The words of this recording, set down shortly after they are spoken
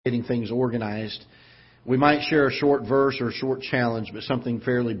getting things organized. We might share a short verse or a short challenge, but something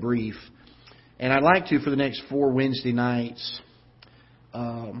fairly brief. And I'd like to, for the next 4 Wednesday nights,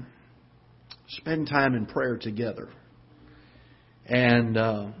 spend time in prayer together. And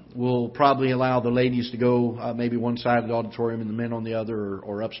we'll probably allow the ladies to go maybe one side of the auditorium and the men on the other,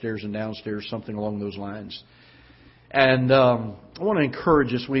 or upstairs and downstairs, something along those lines. And I want to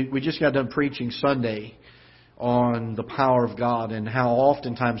encourage us. We just got done preaching Sunday on the power of God and how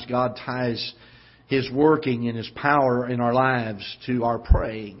oftentimes God ties His working and His power in our lives to our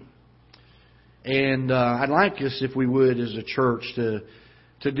praying. And I'd like us, if we would, as a church, to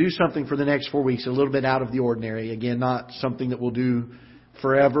do something for the next 4 weeks, a little bit out of the ordinary. Again, not something that we'll do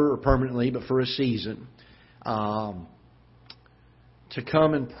forever or permanently, but for a season. To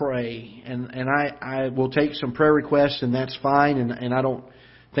come and pray. And I will take some prayer requests, and that's fine. And I don't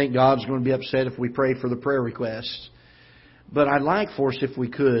think God's going to be upset if we pray for the prayer requests. But I'd like for us, if we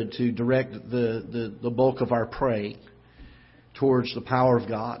could, to direct the bulk of our praying towards the power of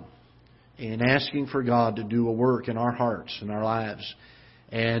God and asking for God to do a work in our hearts and our lives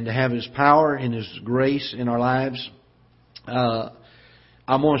and to have His power and His grace in our lives.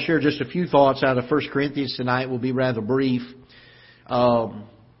 I'm going to share just a few thoughts out of 1 Corinthians tonight. We'll be rather brief. We'll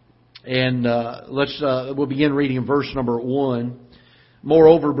begin reading in verse number 1.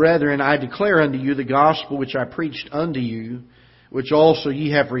 Moreover, brethren, I declare unto you the gospel which I preached unto you, which also ye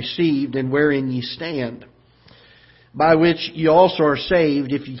have received, and wherein ye stand, by which ye also are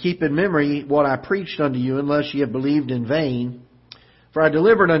saved, if ye keep in memory what I preached unto you, unless ye have believed in vain. For I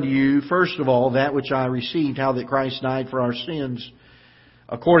delivered unto you, first of all, that which I received, how that Christ died for our sins,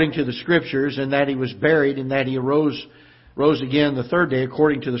 according to the Scriptures, and that He was buried, and that He rose again the third day,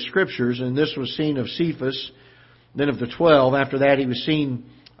 according to the Scriptures. And this was seen of Cephas, then of the 12. After that He was seen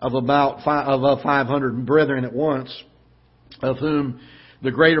of about 500 brethren at once, of whom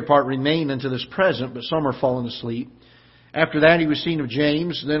the greater part remain unto this present, but some are fallen asleep. After that He was seen of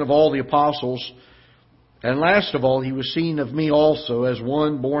James, then of all the apostles. And last of all He was seen of me also, as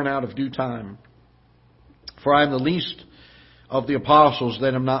one born out of due time. For I am the least of the apostles,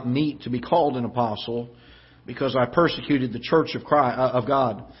 that am not meet to be called an apostle, because I persecuted the church of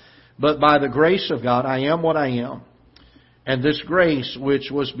God. But by the grace of God I am what I am. And this grace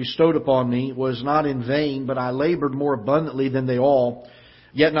which was bestowed upon me was not in vain, but I labored more abundantly than they all.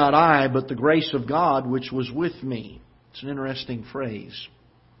 Yet not I, but the grace of God which was with me. It's an interesting phrase.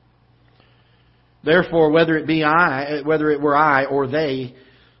 Therefore, whether it were I or they,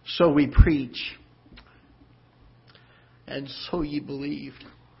 so we preach. And so ye believed.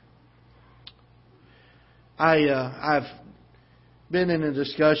 I've been in a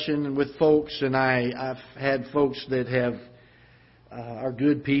discussion with folks, and I've had folks that are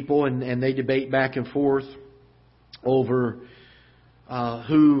good people, and they debate back and forth over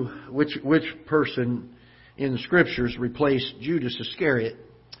which person in the Scriptures replaced Judas Iscariot.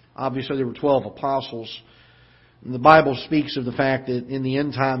 Obviously, there were 12 apostles. And the Bible speaks of the fact that in the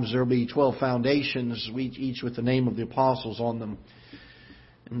end times there will be 12 foundations, each with the name of the apostles on them.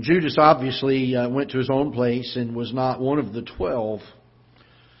 And Judas obviously went to his own place and was not one of the 12.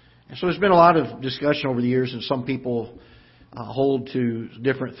 And so there's been a lot of discussion over the years, and some people hold to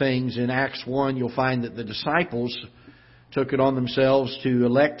different things. In Acts 1, you'll find that the disciples took it on themselves to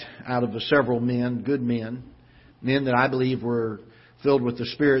elect out of the several men, good men that I believe were filled with the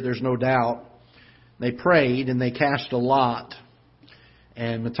Spirit, there's no doubt. They prayed and they cast a lot.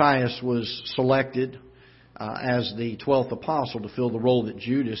 And Matthias was selected as the 12th apostle to fill the role that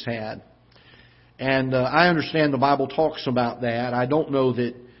Judas had. And I understand the Bible talks about that. I don't know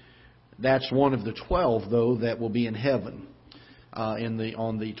that that's one of the 12, though, that will be in heaven on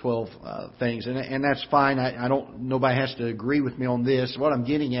the 12 things. And that's fine. Nobody has to agree with me on this. What I'm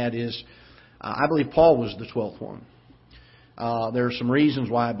getting at is I believe Paul was the 12th one. There are some reasons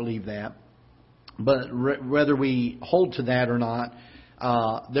why I believe that. But whether we hold to that or not,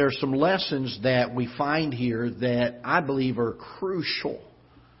 there are some lessons that we find here that I believe are crucial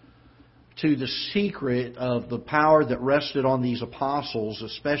to the secret of the power that rested on these apostles,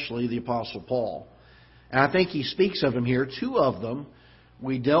 especially the Apostle Paul. And I think he speaks of them here. 2 of them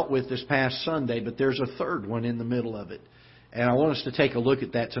we dealt with this past Sunday, but there's a third one in the middle of it. And I want us to take a look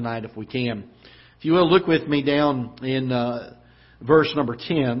at that tonight if we can. If you will, look with me down in verse number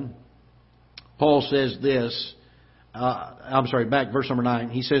 10. Paul says this. Back verse number 9.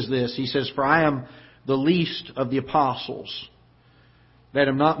 He says this. He says, For I am the least of the apostles, that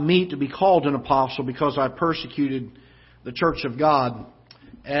am not meet to be called an apostle, because I persecuted the church of God.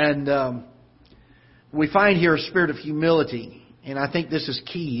 And we find here a spirit of humility. And I think this is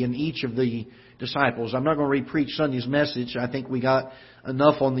key in each of the disciples. I'm not going to re-preach Sunday's message. I think we got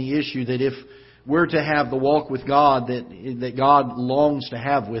enough on the issue that if we're to have the walk with God that God longs to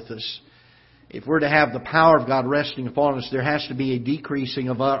have with us, if we're to have the power of God resting upon us, there has to be a decreasing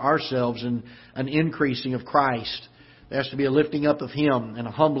of ourselves and an increasing of Christ. There has to be a lifting up of Him and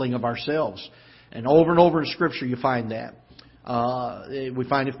a humbling of ourselves. And over in Scripture you find that. We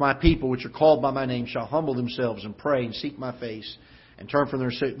find, if my people which are called by my name shall humble themselves and pray and seek my face and turn from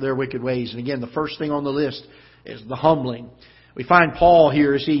their wicked ways. And again, the first thing on the list is the humbling. We find Paul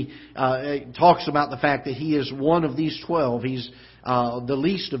here as he talks about the fact that he is one of these 12. He's the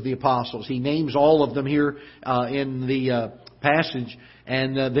least of the apostles. He names all of them here in the passage,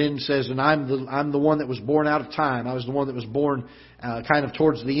 and then says, "And I'm the one that was born out of time. I was the one that was born kind of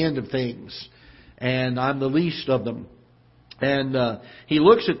towards the end of things, and I'm the least of them." And he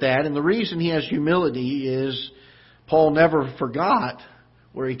looks at that, and the reason he has humility is Paul never forgot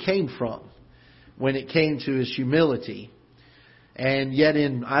where he came from when it came to his humility. And yet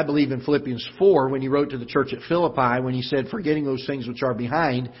I believe in Philippians 4, when he wrote to the church at Philippi, when he said, "Forgetting those things which are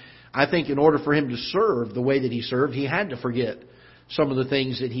behind," I think in order for him to serve the way that he served, he had to forget some of the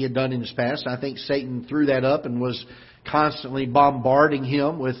things that he had done in his past. I think Satan threw that up and was constantly bombarding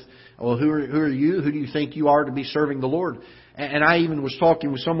him with, "Well, who are you? Who do you think you are to be serving the Lord?" And I even was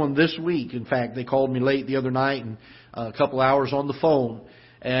talking with someone this week. In fact, they called me late the other night and a couple hours on the phone,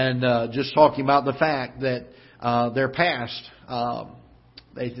 and just talking about the fact that their past,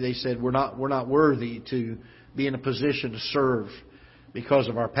 they said we're not worthy to be in a position to serve because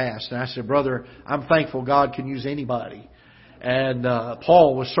of our past. And I said, "Brother, I'm thankful God can use anybody." And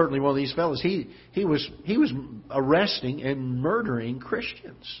Paul was certainly one of these fellows. He was arresting and murdering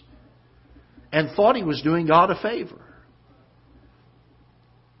Christians and thought he was doing God a favor.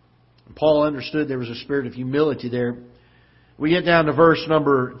 Paul understood there was a spirit of humility there. We get down to verse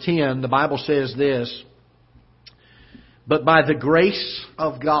number 10. The Bible says this: "But by the grace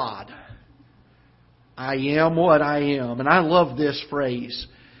of God, I am what I am." And I love this phrase.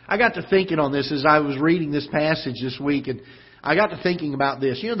 I got to thinking on this as I was reading this passage this week, and I got to thinking about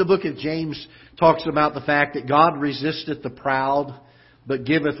this. You know, the book of James talks about the fact that God resisteth the proud, but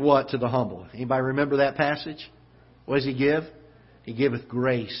giveth what to the humble. Anybody remember that passage? What does He give? He giveth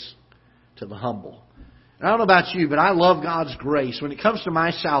grace to the humble. And I don't know about you, but I love God's grace. When it comes to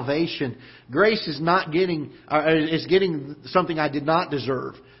my salvation, grace is getting something I did not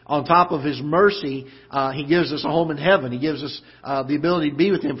deserve. On top of His mercy, He gives us a home in heaven. He gives us the ability to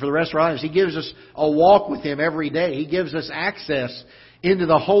be with Him for the rest of our lives. He gives us a walk with Him every day. He gives us access into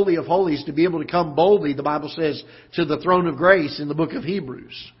the Holy of Holies to be able to come boldly, the Bible says, to the throne of grace in the book of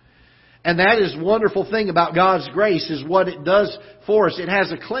Hebrews. And that is the wonderful thing about God's grace, is what it does for us. It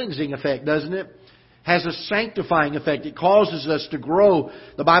has a cleansing effect, doesn't it? Has a sanctifying effect. It causes us to grow,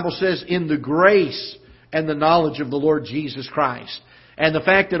 the Bible says, in the grace and the knowledge of the Lord Jesus Christ. And the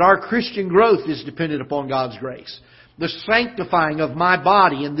fact that our Christian growth is dependent upon God's grace. The sanctifying of my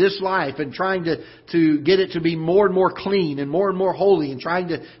body in this life and trying to get it to be more and more clean and more holy and trying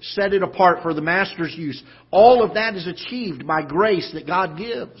to set it apart for the Master's use. All of that is achieved by grace that God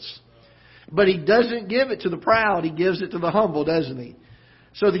gives. But He doesn't give it to the proud. He gives it to the humble, doesn't He?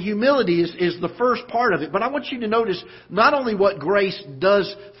 So the humility is the first part of it. But I want you to notice not only what grace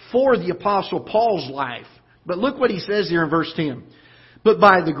does for the Apostle Paul's life, but look what he says here in verse 10. "But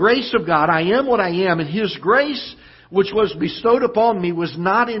by the grace of God, I am what I am, and His grace which was bestowed upon me was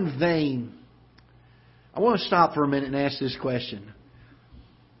not in vain." I want to stop for a minute and ask this question.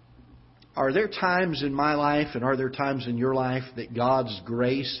 Are there times in my life and are there times in your life that God's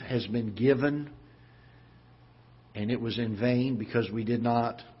grace has been given and it was in vain because we did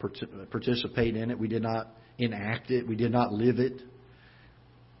not participate in it, we did not enact it, we did not live it?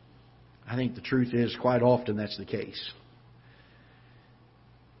 I think the truth is quite often that's the case.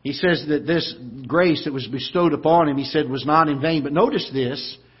 He says that this grace that was bestowed upon him, he said, was not in vain. But notice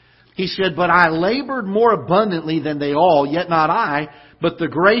this. He said, "But I labored more abundantly than they all, yet not I, but the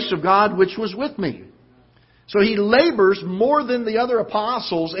grace of God which was with me." So he labors more than the other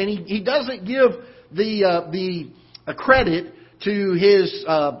apostles, and he doesn't give the credit to his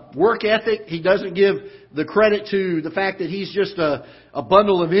work ethic. He doesn't give the credit to the fact that he's just a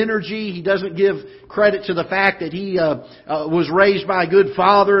bundle of energy. He doesn't give credit to the fact that he was raised by a good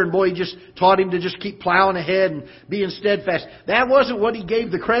father and boy, he just taught him to just keep plowing ahead and being steadfast. That wasn't what he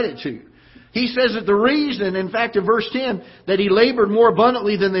gave the credit to. He says that the reason, in fact, in verse 10, that he labored more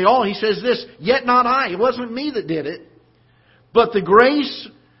abundantly than they all, he says this: "Yet not I." It wasn't me that did it, but the grace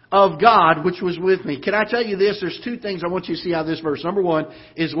of God which was with me. Can I tell you this? There's two things I want you to see out of this verse. Number one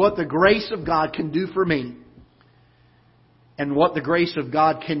is what the grace of God can do for me, and what the grace of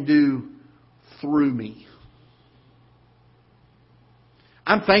God can do through me.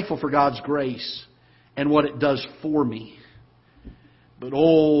 I'm thankful for God's grace and what it does for me. But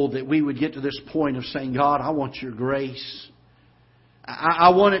oh, that we would get to this point of saying, God, I want your grace. I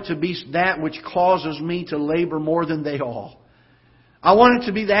want it to be that which causes me to labor more than they all. I want it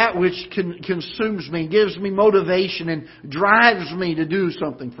to be that which consumes me, gives me motivation, and drives me to do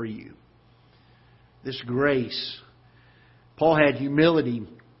something for you. This grace. Paul had humility.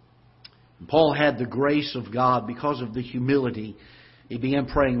 Paul had the grace of God. Because of the humility, he began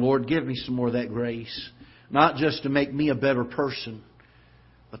praying, Lord, give me some more of that grace. Not just to make me a better person,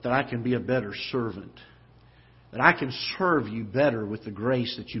 but that I can be a better servant. That I can serve you better with the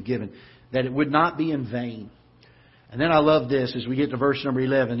grace that you've given. That it would not be in vain. And then I love this as we get to verse number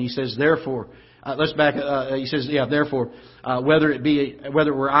 11. He says, therefore, let's back. He says, therefore, whether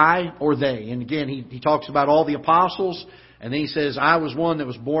it were I or they. And again, he talks about all the apostles. And then he says, I was one that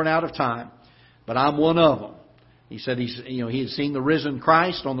was born out of time, but I'm one of them. He said he had seen the risen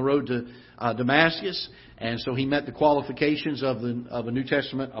Christ on the road to Damascus, and so he met the qualifications of a New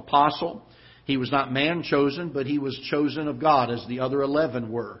Testament apostle. He was not man chosen, but he was chosen of God, as the other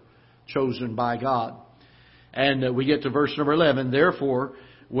 11 were chosen by God. And we get to verse number 11. Therefore,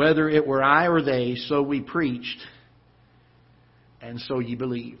 whether it were I or they, so we preached, and so ye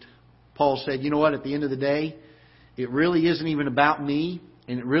believed. Paul said, you know what? At the end of the day, it really isn't even about me,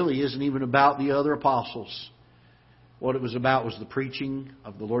 and it really isn't even about the other apostles. What it was about was the preaching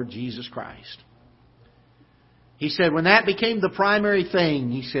of the Lord Jesus Christ. He said, when that became the primary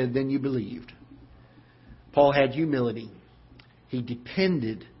thing, he said, then you believed. Paul had humility. He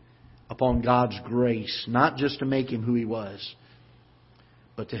depended upon God's grace, not just to make him who he was,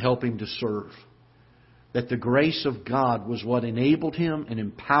 but to help him to serve. That the grace of God was what enabled him and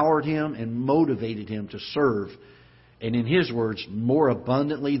empowered him and motivated him to serve. And in his words, more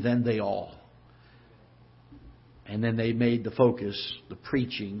abundantly than they all. And then they made the focus the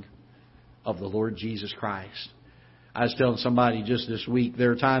preaching of the Lord Jesus Christ. I was telling somebody just this week,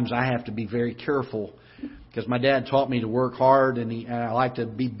 there are times I have to be very careful because my dad taught me to work hard and I like to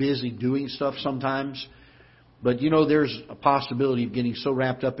be busy doing stuff sometimes. But there's a possibility of getting so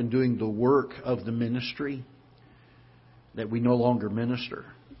wrapped up in doing the work of the ministry that we no longer minister.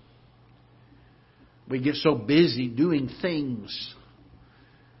 We get so busy doing things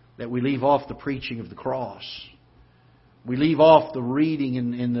that we leave off the preaching of the cross. We leave off the reading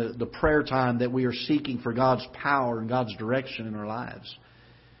and the prayer time that we are seeking for God's power and God's direction in our lives.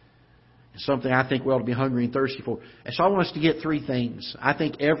 It's something I think we ought to be hungry and thirsty for. And so I want us to get three things. I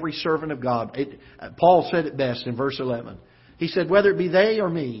think every servant of God, Paul said it best in verse 11. He said, whether it be they or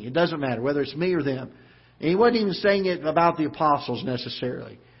me, it doesn't matter, whether it's me or them. And he wasn't even saying it about the apostles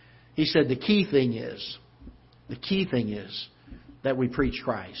necessarily. He said the key thing is that we preach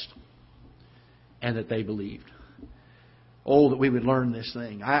Christ and that they believed. Oh, that we would learn this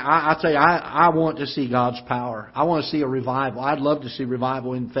thing. I tell you, I want to see God's power. I want to see a revival. I'd love to see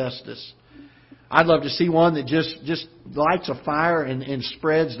revival in Festus. I'd love to see one that just lights a fire and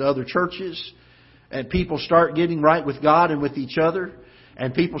spreads to other churches. And people start getting right with God and with each other.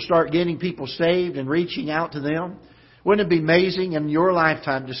 And people start getting people saved and reaching out to them. Wouldn't it be amazing in your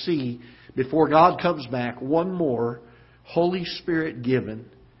lifetime to see, before God comes back, one more Holy Spirit given,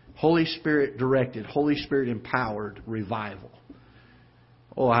 Holy Spirit directed, Holy Spirit empowered revival?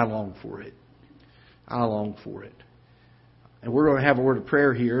 Oh, I long for it. I long for it. And we're going to have a word of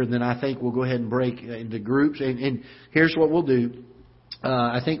prayer here, and then I think we'll go ahead and break into groups. And here's what we'll do.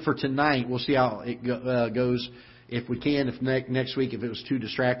 I think for tonight, we'll see how it goes. If we can, if next week, if it was too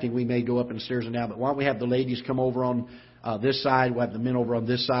distracting, we may go up the stairs and down. But why don't we have the ladies come over on this side? We'll have the men over on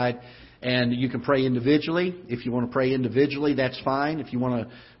this side. And you can pray individually. If you want to pray individually, that's fine. If you want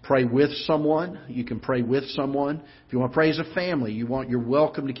to pray with someone, you can pray with someone. If you want to pray as a family, you're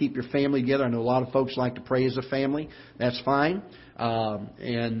welcome to keep your family together. I know a lot of folks like to pray as a family. That's fine.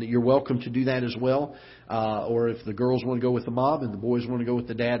 And you're welcome to do that as well. Or if the girls want to go with the mom and the boys want to go with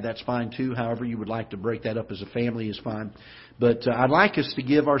the dad, that's fine too. However you would like to break that up as a family is fine. But I'd like us to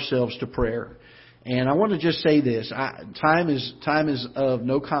give ourselves to prayer. And I want to just say this. Time is of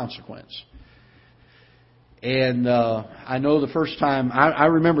no consequence. And I know the first time, I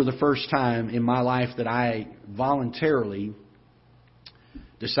remember the first time in my life that I voluntarily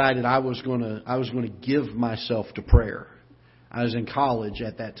decided I was going to give myself to prayer. I was in college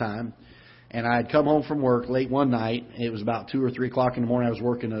at that time. And I had come home from work late one night. It was about 2 or 3 o'clock in the morning. I was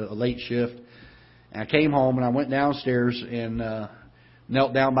working a late shift. And I came home and I went downstairs and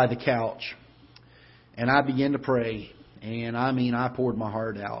knelt down by the couch. And I began to pray. And I poured my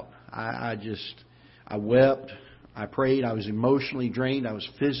heart out. I wept. I prayed. I was emotionally drained. I was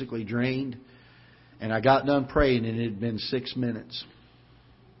physically drained. And I got done praying, and it had been 6 minutes.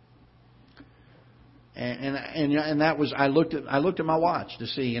 And that was, I looked at my watch to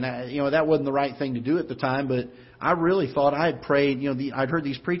see, and that wasn't the right thing to do at the time, but I really thought I had prayed. I'd heard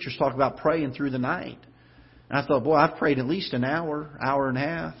these preachers talk about praying through the night, and I thought, boy, I've prayed at least an hour and a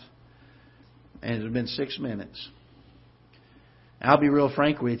half, and it had been 6 minutes. I'll be real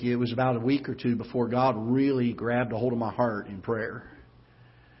frank with you. It was about a week or two before God really grabbed a hold of my heart in prayer.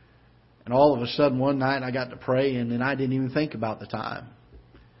 And all of a sudden, one night I got to pray, and I didn't even think about the time.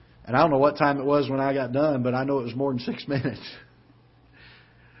 And I don't know what time it was when I got done, but I know it was more than 6 minutes.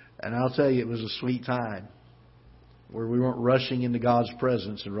 And I'll tell you, it was a sweet time where we weren't rushing into God's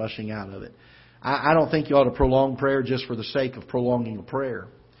presence and rushing out of it. I don't think you ought to prolong prayer just for the sake of prolonging a prayer.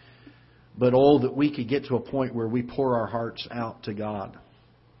 But that we could get to a point where we pour our hearts out to God,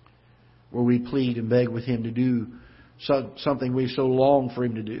 where we plead and beg with Him to do something we so long for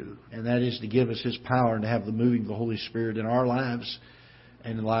Him to do, and that is to give us His power and to have the moving of the Holy Spirit in our lives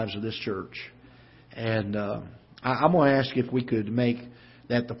and in the lives of this church. And I'm going to ask if we could make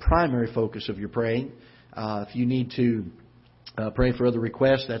that the primary focus of your praying. If you need to pray for other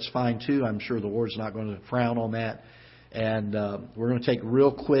requests, that's fine too. I'm sure the Lord's not going to frown on that. And we're going to take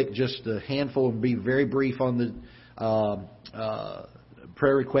real quick, just a handful, and be very brief on the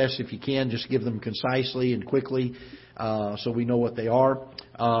prayer requests. If you can, just give them concisely and quickly so we know what they are.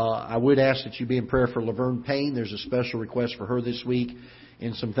 I would ask that you be in prayer for Laverne Payne. There's a special request for her this week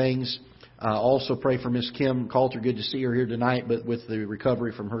in some things. Also pray for Miss Kim Coulter. Good to see her here tonight, but with the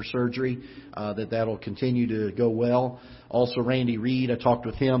recovery from her surgery, that'll continue to go well. Also Randy Reed, I talked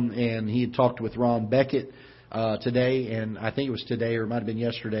with him, and he had talked with Ron Beckett today, and I think it was today or it might have been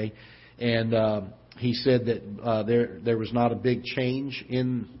yesterday, and he said that there was not a big change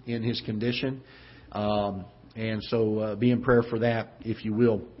in his condition, and so be in prayer for that if you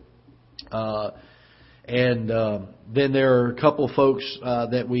will. And then there are a couple of folks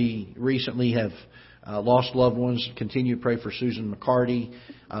that we recently have lost loved ones. Continue to pray for Susan McCarty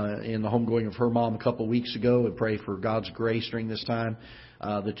in the homegoing of her mom a couple of weeks ago, and pray for God's grace during this time.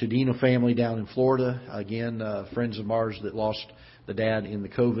 The Tudino family down in Florida, again, friends of ours that lost the dad in the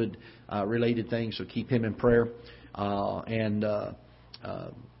COVID related things, so keep him in prayer. And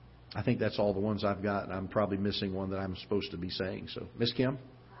I think that's all the ones I've got. I'm probably missing one that I'm supposed to be saying. So, Miss Kim?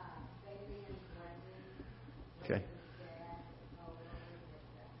 Okay.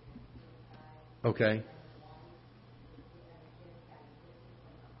 Okay.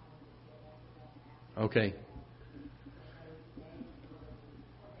 Okay.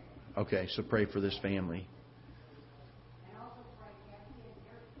 Okay, so pray for this family.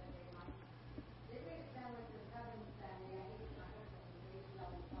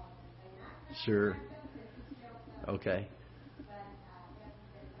 Sure. Okay.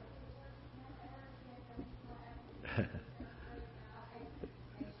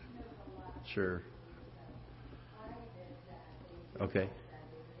 Sure. Okay.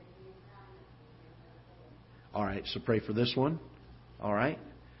 All right, so pray for this one. All right.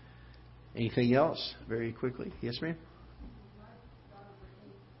 Anything else? Very quickly. Yes, ma'am?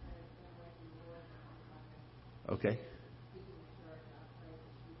 Okay.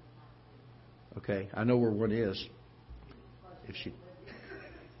 Okay. I know where one is. If she...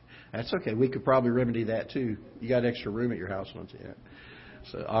 That's okay. We could probably remedy that too. You got extra room at your house, don't you? Yeah.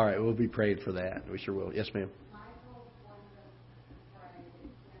 So, all right. We'll be praying for that. We sure will. Yes, ma'am?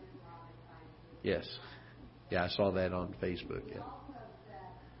 Yes. Yeah, I saw that on Facebook. Yeah.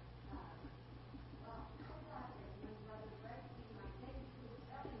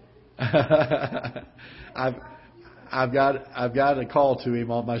 I've got a call to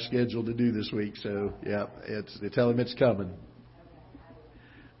him on my schedule to do this week, so yeah, tell him it's coming.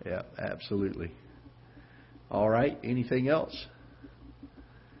 Yeah, absolutely. All right. Anything else?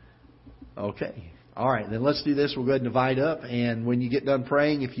 Okay. All right. Then let's do this. We'll go ahead and divide up. And when you get done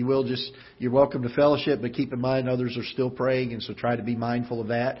praying, if you will, you're welcome to fellowship, but keep in mind others are still praying, and so try to be mindful of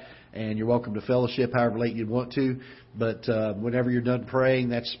that. And you're welcome to fellowship however late you'd want to. But whenever you're done praying,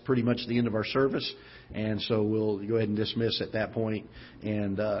 that's pretty much the end of our service. And so we'll go ahead and dismiss at that point.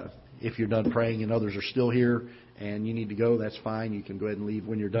 And if you're done praying and others are still here and you need to go, that's fine. You can go ahead and leave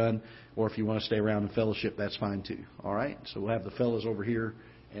when you're done. Or if you want to stay around and fellowship, that's fine too. All right? So we'll have the fellas over here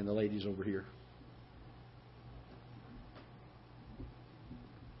and the ladies over here.